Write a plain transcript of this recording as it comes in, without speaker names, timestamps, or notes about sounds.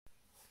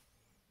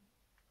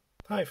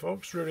Hi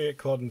folks, Rory at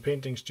Claude and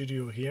Painting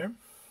Studio here.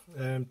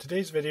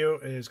 Today's video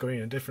is going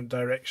in a different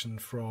direction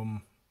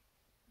from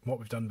what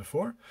we've done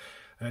before,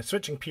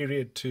 switching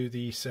period to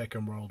the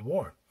Second World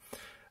War.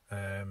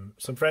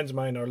 Some friends of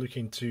mine are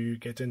looking to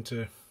get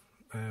into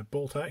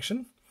bolt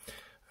action.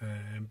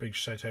 Big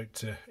shout out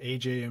to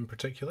AJ in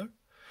particular.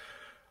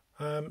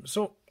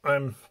 So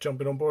I'm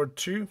jumping on board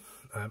too.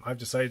 I've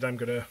decided I'm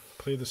going to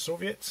play the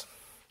Soviets.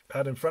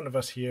 And in front of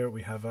us here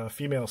we have a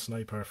female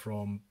sniper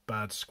from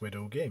Bad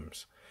Squiddo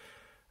Games.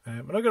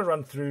 I'm going to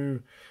run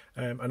through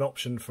an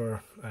option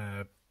for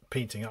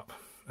painting up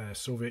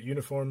Soviet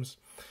uniforms.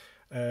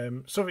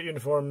 Soviet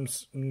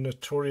uniforms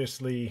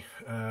notoriously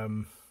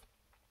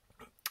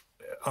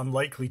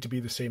unlikely to be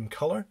the same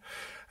colour,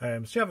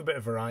 so you have a bit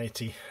of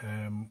variety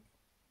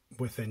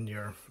within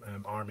your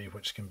army,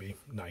 which can be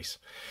nice.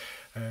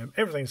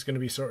 Everything's going to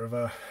be sort of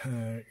a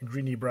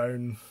greeny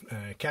brown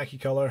khaki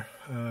colour,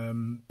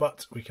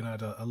 but we can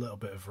add a little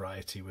bit of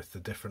variety with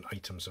the different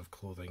items of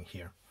clothing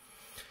here.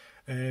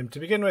 To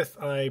begin with,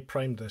 I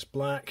primed this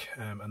black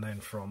and then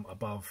from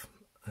above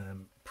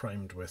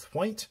primed with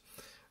white,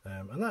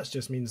 and that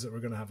just means that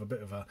we're going to have a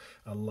bit of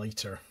a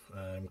lighter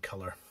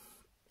colour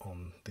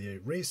on the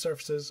raised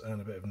surfaces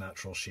and a bit of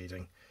natural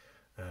shading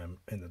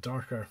in the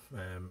darker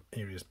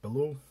areas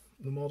below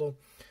the model.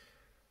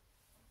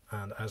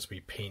 And as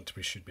we paint,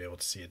 we should be able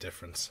to see a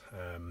difference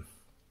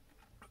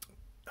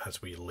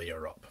as we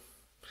layer up.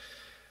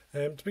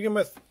 To begin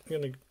with,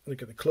 I'm going to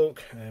look at the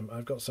cloak.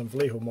 I've got some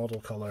Vallejo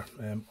model colour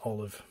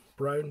olive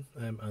brown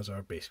as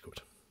our base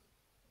coat.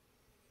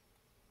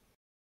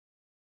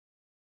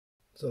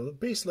 So the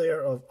base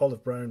layer of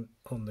olive brown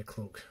on the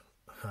cloak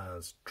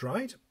has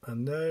dried,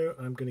 and now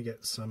I'm going to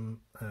get some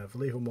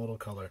Vallejo model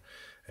colour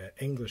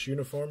English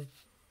uniform,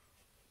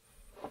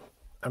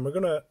 and we're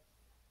going to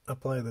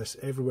apply this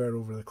everywhere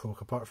over the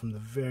cloak apart from the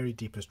very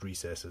deepest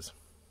recesses.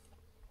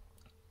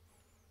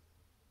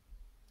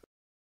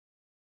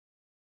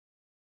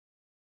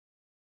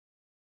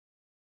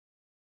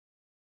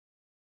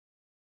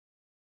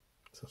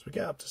 So as we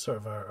get up to sort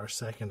of our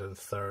second and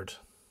third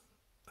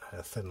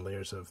thin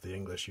layers of the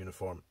English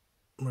uniform,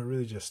 we're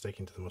really just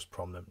sticking to the most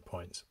prominent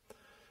points.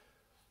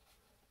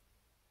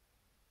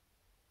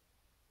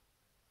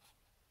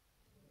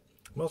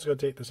 I'm also going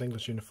to take this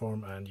English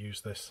uniform and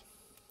use this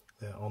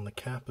on the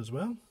cap as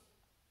well.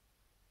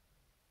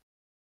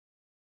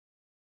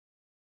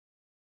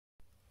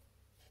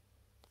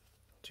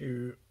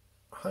 To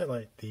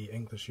highlight the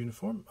English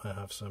uniform, I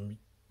have some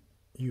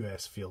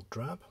US field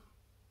drab.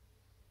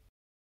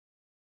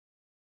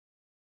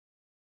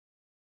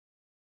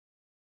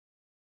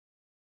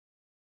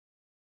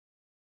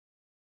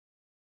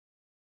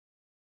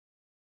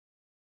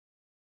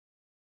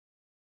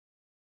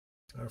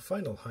 Our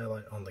final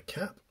highlight on the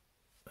cap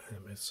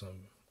is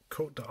some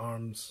coat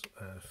d'arms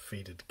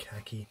faded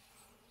khaki.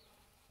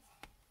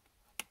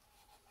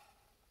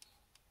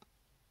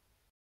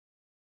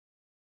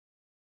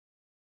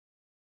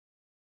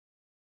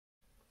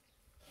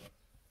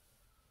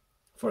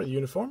 For the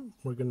uniform,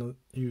 we're going to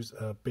use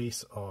a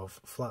base of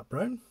flat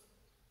brown,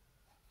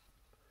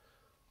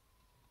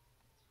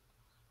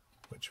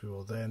 which we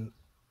will then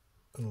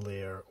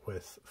layer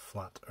with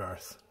flat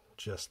earth,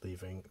 just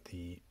leaving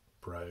the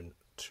brown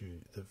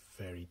to the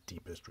very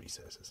deepest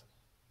recesses.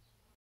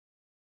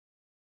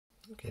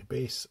 Okay,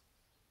 base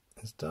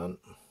is done.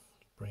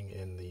 Bring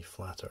in the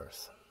flat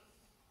earth.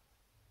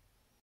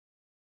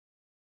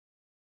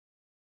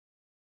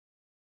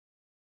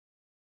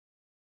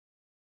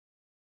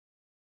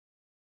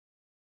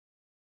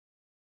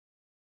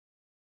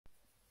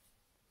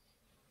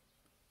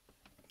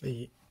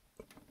 The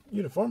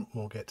uniform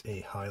will get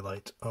a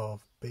highlight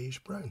of beige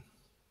brown.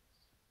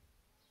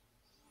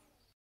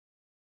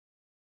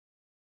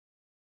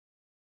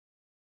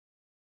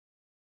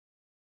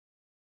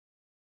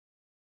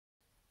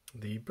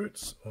 The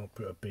boots, I'll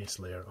put a base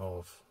layer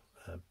of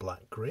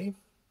black grey.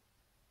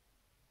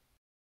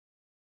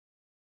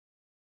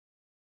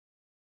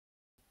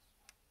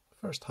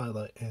 First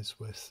highlight is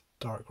with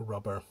dark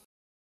rubber.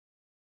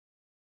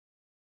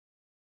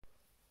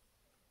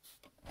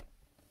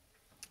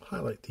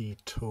 Highlight the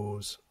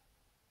toes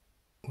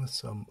with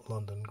some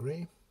London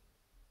grey.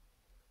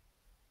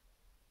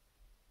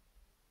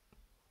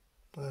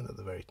 And at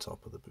the very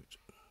top of the boot.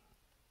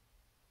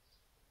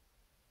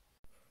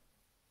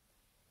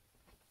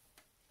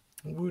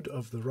 Wood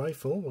of the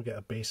rifle will get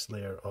a base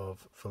layer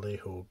of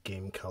Vallejo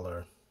game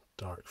colour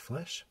dark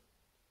flesh.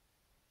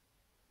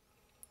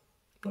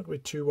 I'm not going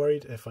to be too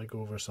worried if I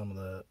go over some of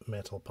the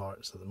metal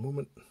parts at the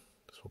moment,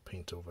 so we'll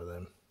paint over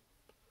them.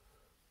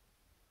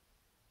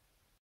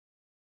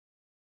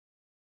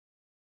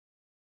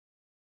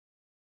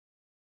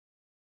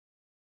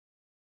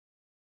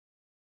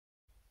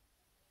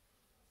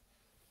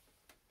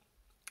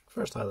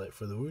 First highlight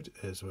for the wood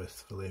is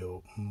with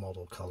Vallejo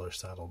model colour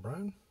saddle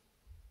brown.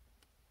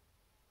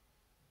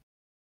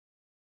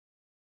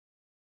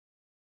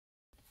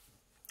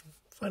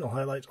 Final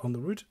highlight on the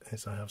wood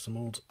is I have some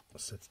old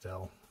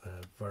Citadel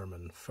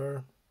Vermin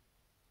fur.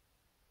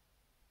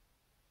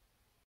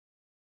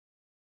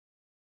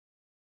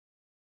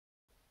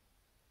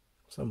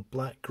 some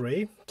black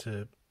grey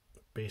to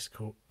base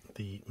coat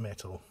the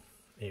metal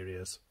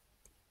areas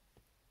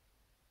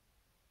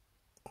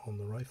on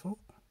the rifle.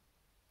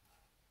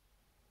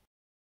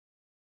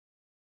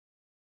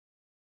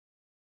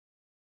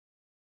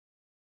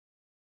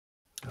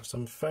 Have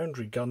some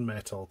Foundry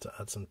gunmetal to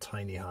add some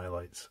tiny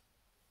highlights.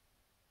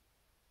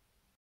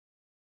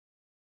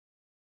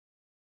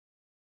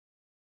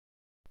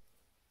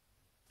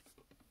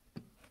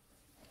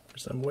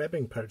 Some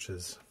webbing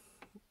pouches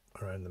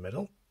around the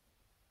middle.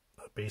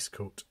 A base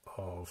coat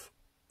of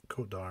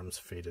coat d'arms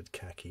Faded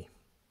Khaki.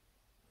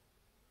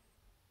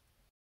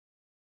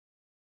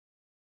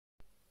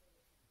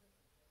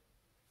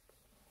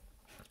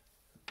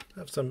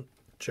 Have some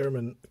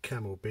German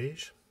Camo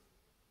Beige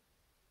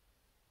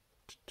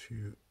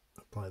to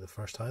apply the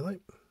first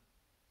highlight.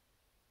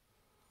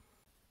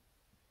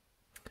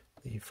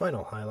 The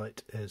final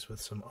highlight is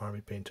with some Army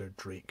Painter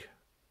Drake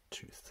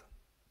Tooth.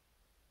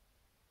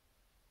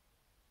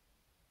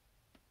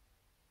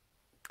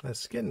 The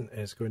skin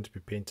is going to be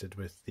painted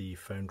with the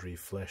Foundry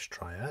Flesh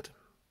Triad.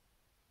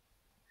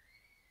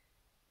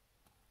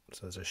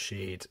 So there's a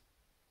shade,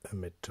 a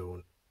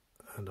mid-tone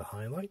and a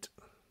highlight.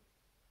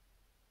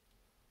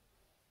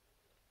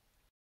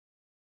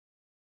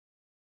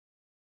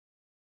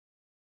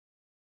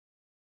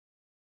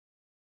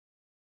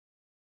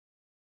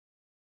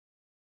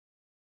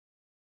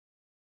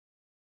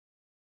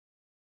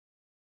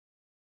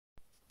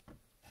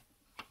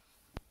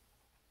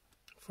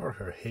 For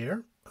her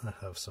hair, I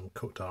have some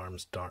coat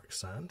d'arms dark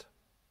sand.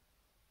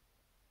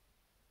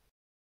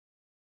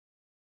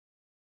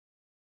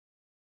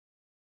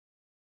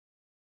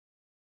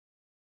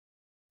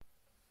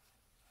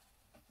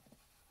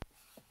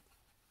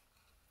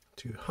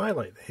 To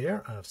highlight the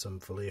hair, I have some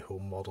Vallejo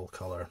model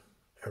colour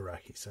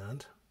Iraqi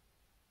sand.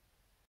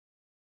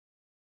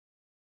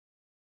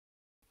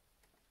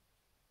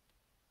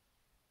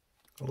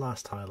 The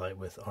last highlight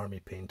with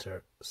Army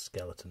Painter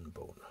Skeleton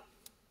Bone.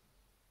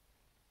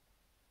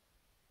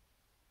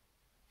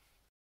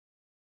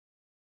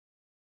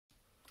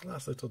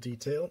 Last little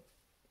detail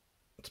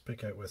to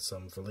pick out with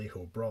some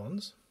Vallejo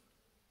bronze.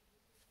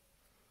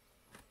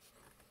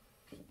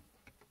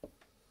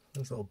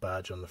 There's a little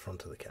badge on the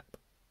front of the cap.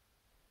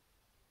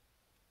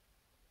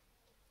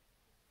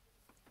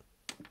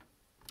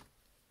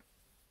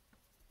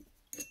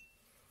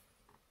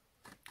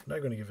 I'm now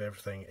going to give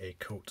everything a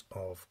coat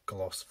of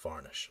gloss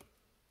varnish.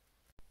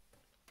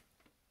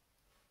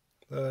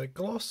 The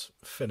gloss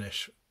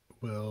finish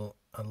will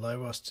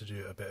allow us to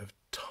do a bit of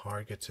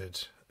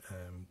targeted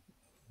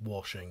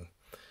washing.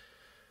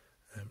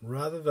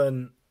 Rather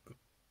than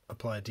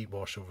apply a deep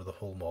wash over the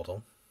whole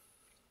model,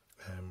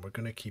 we're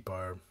going to keep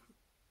our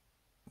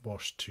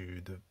wash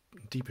to the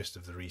deepest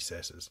of the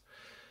recesses.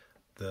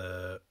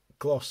 The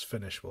gloss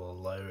finish will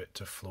allow it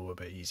to flow a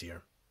bit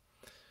easier.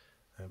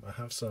 I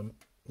have some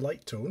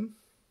light tone.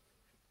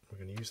 We're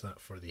going to use that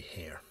for the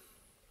hair.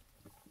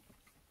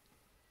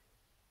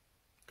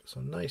 Got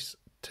some nice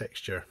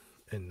texture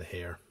in the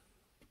hair.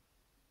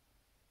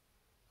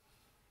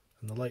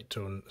 And the light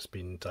tone has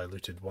been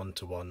diluted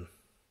 1:1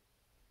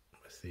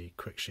 with the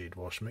quick shade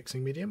wash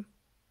mixing medium.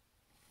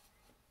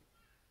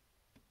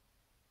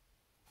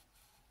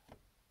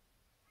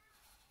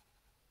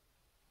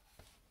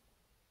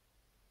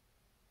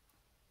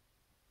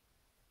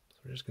 So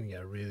we're just going to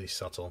get a really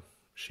subtle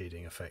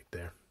shading effect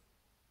there.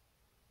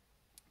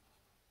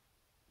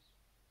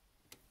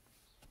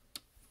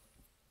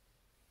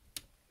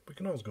 We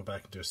can always go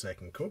back and do a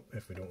second coat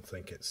if we don't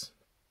think it's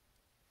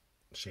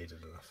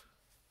shaded enough.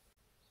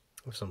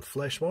 With some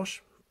flesh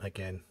wash,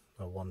 again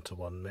a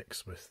 1:1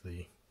 mix with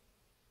the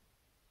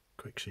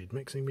quick shade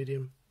mixing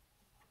medium.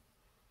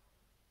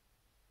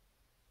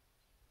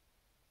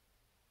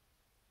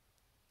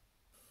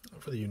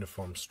 And for the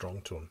uniform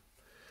strong tone,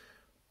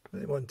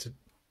 what I want to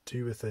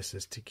do with this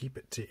is to keep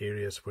it to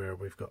areas where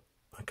we've got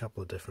a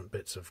couple of different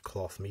bits of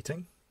cloth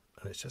meeting,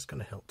 and it's just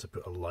going to help to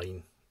put a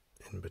line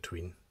in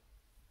between.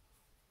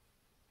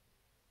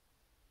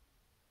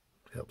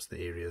 It helps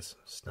the areas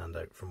stand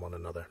out from one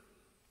another.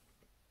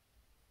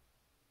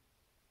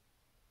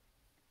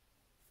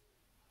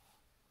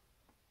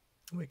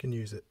 We can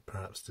use it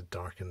perhaps to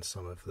darken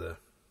some of the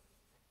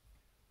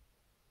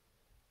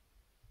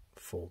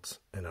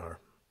folds in our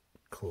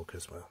cloak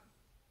as well.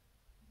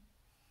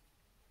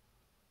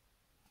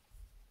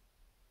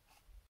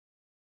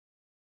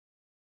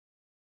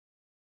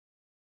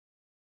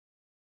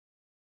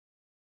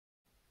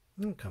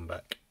 And come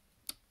back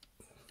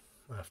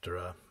after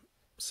a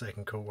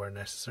second coat where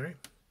necessary.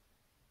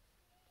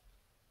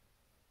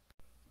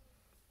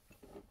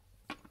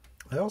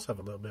 I also have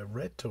a little bit of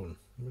red tone.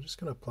 We're just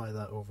going to apply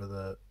that over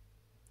the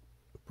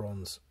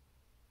bronze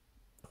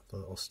of the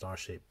little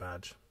star-shaped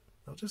badge.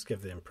 I'll just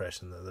give the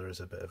impression that there is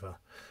a bit of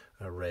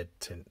a red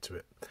tint to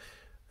it.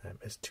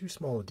 It's too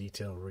small a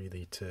detail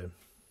really to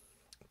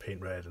paint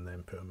red and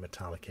then put a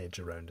metallic edge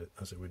around it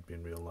as it would be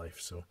in real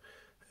life, so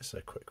it's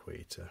a quick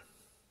way to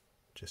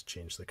just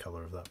change the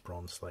colour of that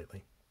bronze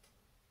slightly.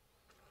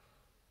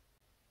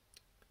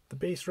 The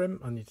base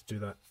rim, I need to do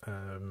that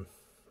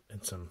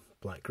in some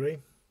black grey.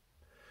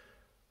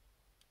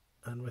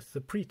 And with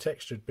the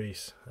pre-textured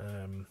base,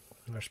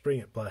 our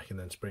spraying it black and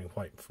then spraying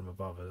white from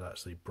above has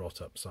actually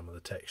brought up some of the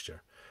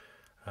texture.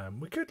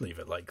 We could leave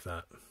it like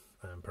that,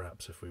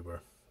 perhaps if we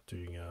were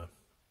doing a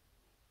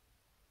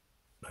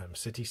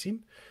city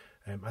scene.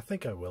 I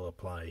think I will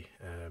apply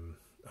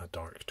a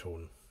dark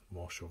tone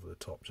wash over the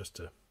top just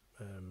to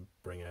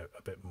bring out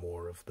a bit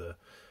more of the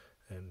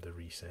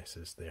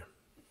recesses there.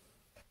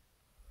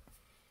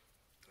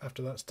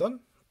 After that's done,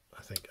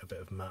 I think a bit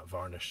of matte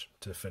varnish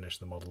to finish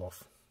the model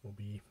off will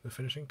be the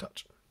finishing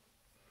touch.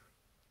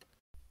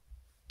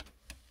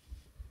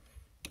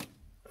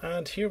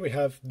 And here we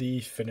have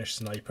the finished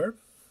sniper.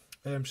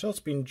 So it's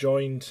been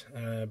joined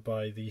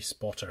by the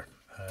spotter.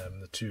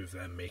 The two of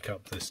them make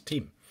up this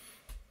team.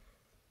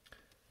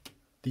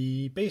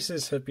 The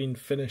bases have been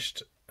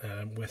finished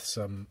with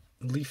some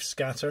leaf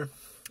scatter.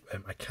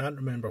 I can't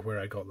remember where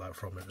I got that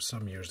from, it was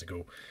some years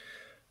ago.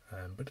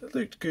 But it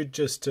looked good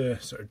just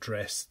to sort of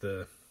dress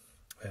the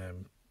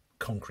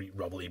concrete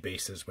rubbly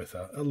bases with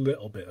a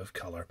little bit of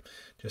colour,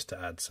 just to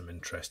add some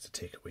interest to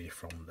take away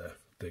from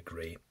the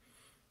grey.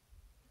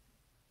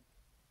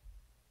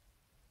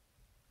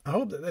 I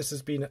hope that this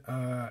has been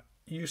a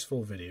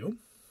useful video.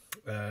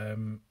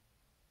 The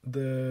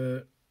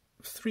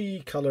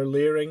 3-colour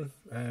layering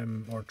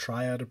or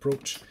triad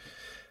approach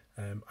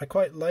I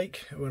quite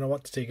like when I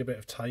want to take a bit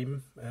of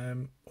time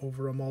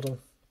over a model.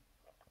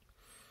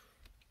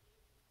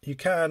 You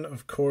can,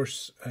 of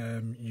course,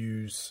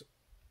 use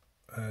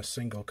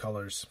single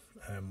colours,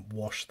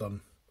 wash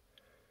them,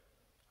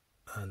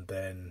 and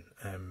then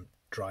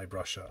dry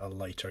brush a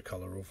lighter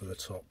colour over the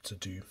top to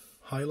do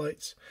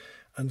highlights.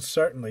 And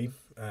certainly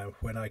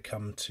when I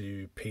come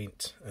to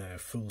paint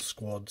full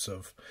squads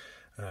of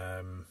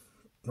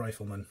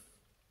riflemen,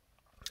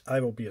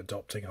 I will be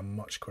adopting a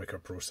much quicker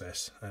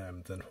process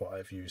than what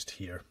I've used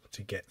here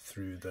to get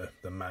through the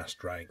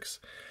massed ranks.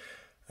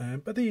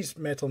 But these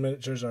metal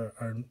miniatures are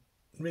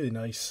really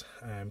nice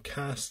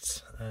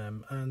casts,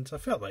 and I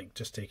felt like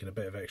just taking a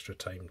bit of extra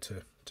time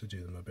to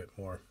do them a bit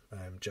more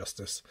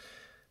justice.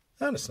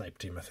 And a snipe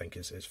team, I think,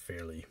 is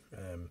fairly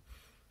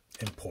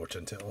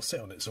important. It'll sit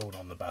on its own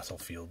on the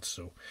battlefield,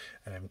 so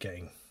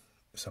getting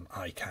some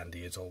eye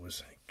candy is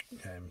always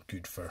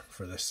good for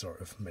this sort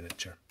of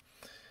miniature.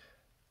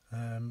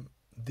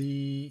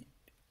 The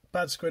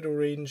Bad Squiddo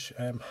range,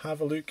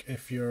 have a look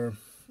if you're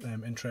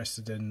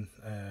interested in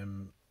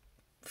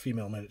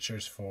female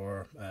miniatures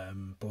for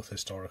both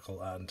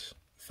historical and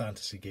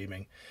fantasy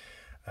gaming.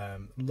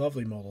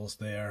 Lovely models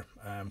there,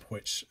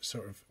 which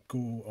sort of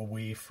go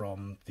away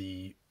from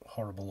the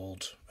horrible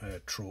old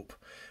trope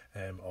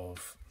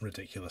of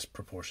ridiculous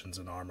proportions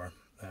and armour,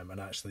 and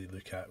actually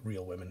look at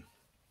real women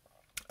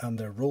and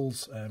their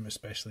roles,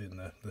 especially in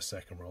the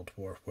Second World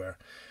War, where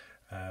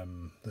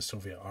the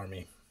Soviet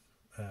army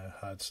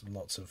had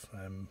lots of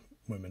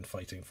women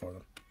fighting for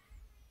them.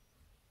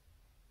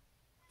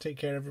 Take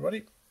care,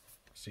 everybody.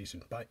 See you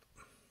soon. Bye.